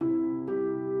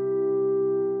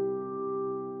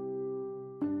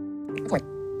Pause.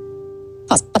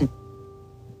 Button.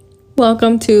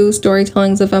 Welcome to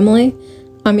Storytellings of Emily.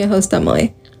 I'm your host,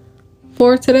 Emily.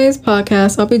 For today's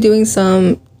podcast, I'll be doing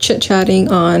some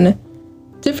chit-chatting on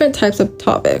different types of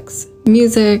topics,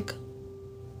 music,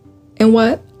 and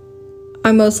what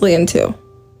I'm mostly into.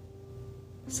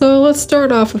 So let's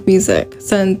start off with music,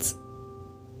 since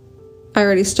I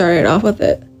already started off with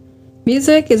it.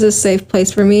 Music is a safe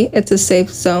place for me. It's a safe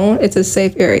zone. It's a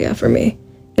safe area for me.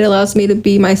 It allows me to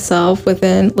be myself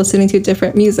within listening to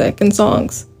different music and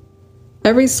songs.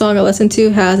 Every song I listen to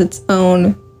has its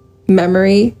own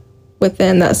memory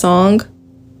within that song.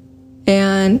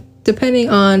 And depending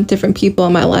on different people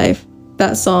in my life,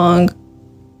 that song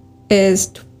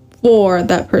is for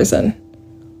that person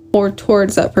or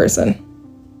towards that person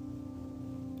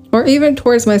or even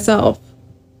towards myself.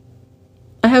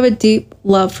 I have a deep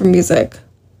love for music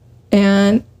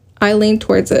and I lean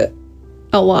towards it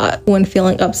a lot when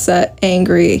feeling upset,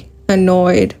 angry,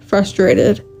 annoyed,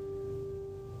 frustrated,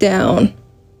 down.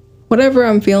 Whatever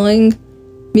I'm feeling,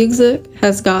 music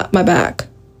has got my back.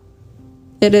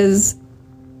 It is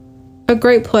a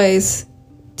great place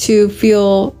to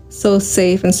feel so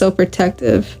safe and so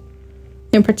protective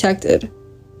and protected.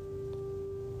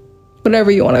 Whatever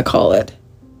you want to call it.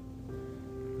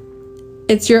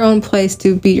 It's your own place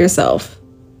to be yourself.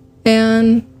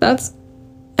 And that's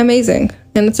amazing.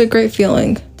 And it's a great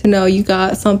feeling to know you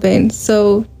got something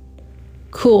so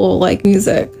cool like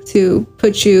music to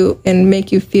put you and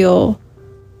make you feel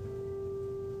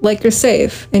like you're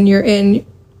safe and you're in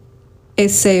a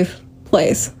safe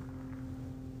place.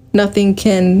 Nothing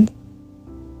can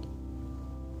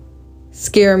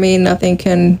scare me, nothing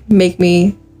can make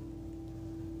me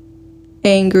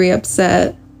angry,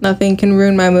 upset, nothing can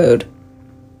ruin my mood.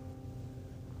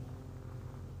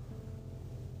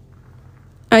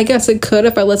 I guess it could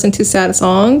if I listened to sad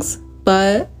songs,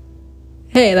 but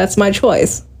hey, that's my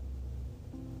choice.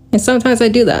 And sometimes I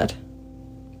do that.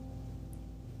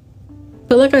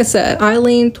 But like I said, I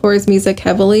lean towards music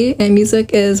heavily, and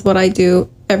music is what I do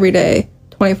every day,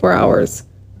 24 hours.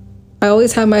 I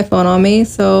always have my phone on me,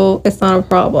 so it's not a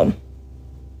problem.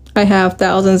 I have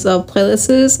thousands of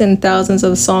playlists and thousands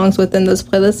of songs within those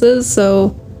playlists,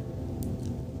 so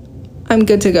I'm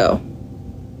good to go.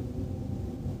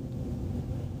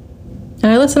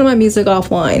 And I listen to my music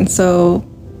offline, so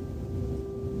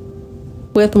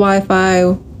with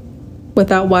Wi-Fi,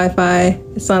 without Wi-Fi,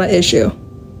 it's not an issue.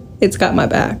 It's got my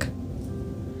back.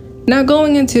 Now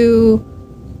going into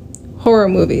horror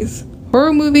movies.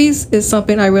 Horror movies is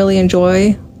something I really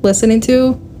enjoy listening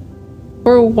to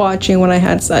or watching when I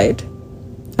had sight.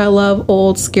 I love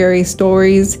old scary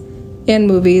stories and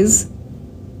movies.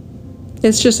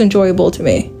 It's just enjoyable to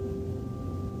me.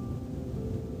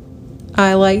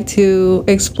 I like to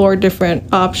explore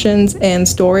different options and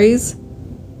stories,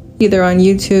 either on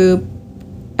YouTube,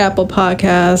 Apple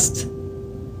Podcast,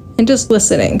 and just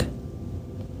listening.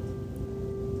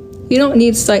 You don't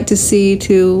need sight to see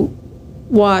to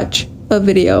watch a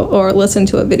video or listen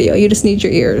to a video. You just need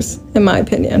your ears, in my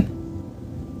opinion.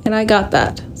 And I got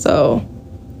that, so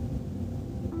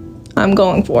I'm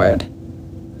going for it.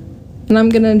 And I'm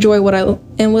going to enjoy what I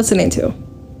am listening to.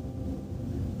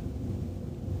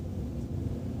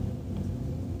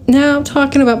 Now,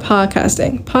 talking about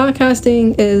podcasting.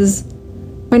 Podcasting is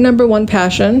my number one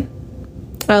passion.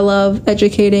 I love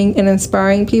educating and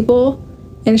inspiring people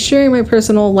and sharing my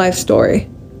personal life story.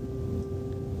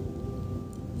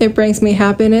 It brings me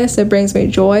happiness, it brings me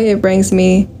joy, it brings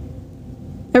me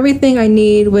everything I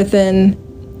need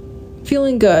within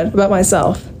feeling good about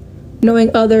myself,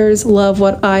 knowing others love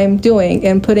what I'm doing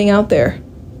and putting out there.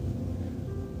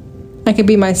 I can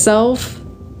be myself.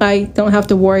 I don't have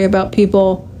to worry about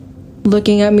people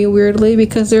looking at me weirdly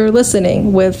because they're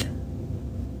listening with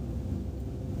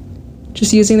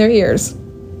just using their ears.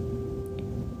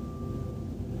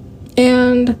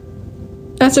 And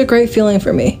that's a great feeling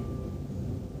for me.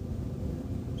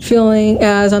 Feeling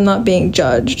as I'm not being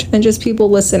judged and just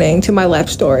people listening to my life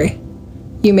story.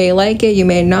 You may like it, you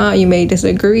may not, you may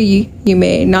disagree, you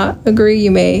may not agree,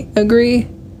 you may agree.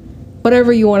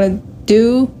 Whatever you want to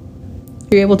do,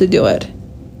 you're able to do it.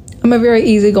 I'm a very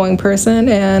easygoing person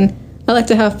and I like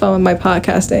to have fun with my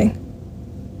podcasting.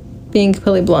 Being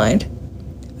completely blind.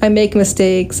 I make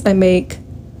mistakes, I make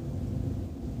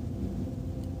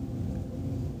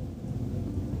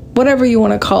whatever you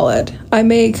want to call it. I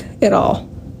make it all.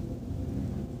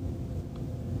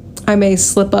 I may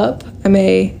slip up, I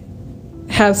may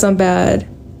have some bad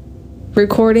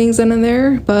recordings in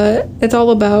there, but it's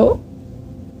all about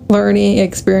learning,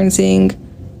 experiencing,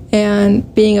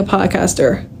 and being a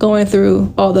podcaster, going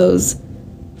through all those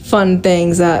fun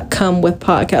things that come with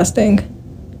podcasting.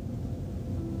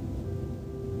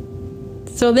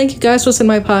 So thank you guys for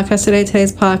listening to my podcast today.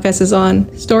 Today's podcast is on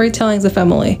storytellings of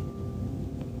Emily.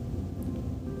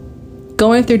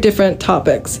 Going through different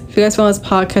topics. If you guys found this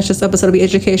podcast, this episode to be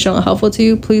educational and helpful to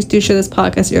you, please do share this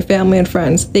podcast with your family and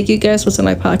friends. Thank you guys for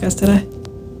listening to my podcast today.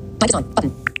 Mic is on.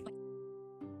 Button.